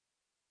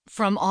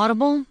From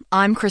Audible,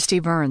 I'm Christy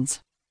Burns.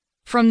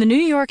 From the New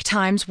York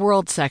Times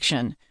World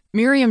section,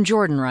 Miriam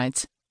Jordan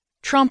writes,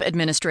 Trump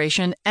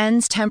administration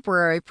ends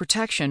temporary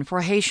protection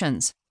for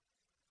Haitians.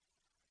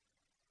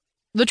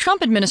 The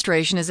Trump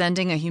administration is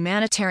ending a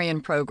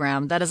humanitarian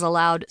program that has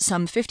allowed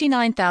some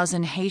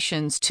 59,000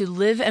 Haitians to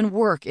live and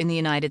work in the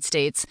United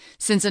States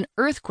since an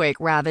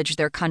earthquake ravaged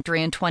their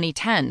country in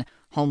 2010,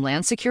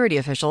 Homeland Security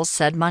officials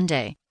said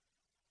Monday.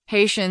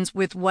 Haitians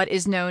with what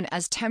is known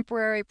as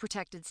temporary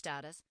protected status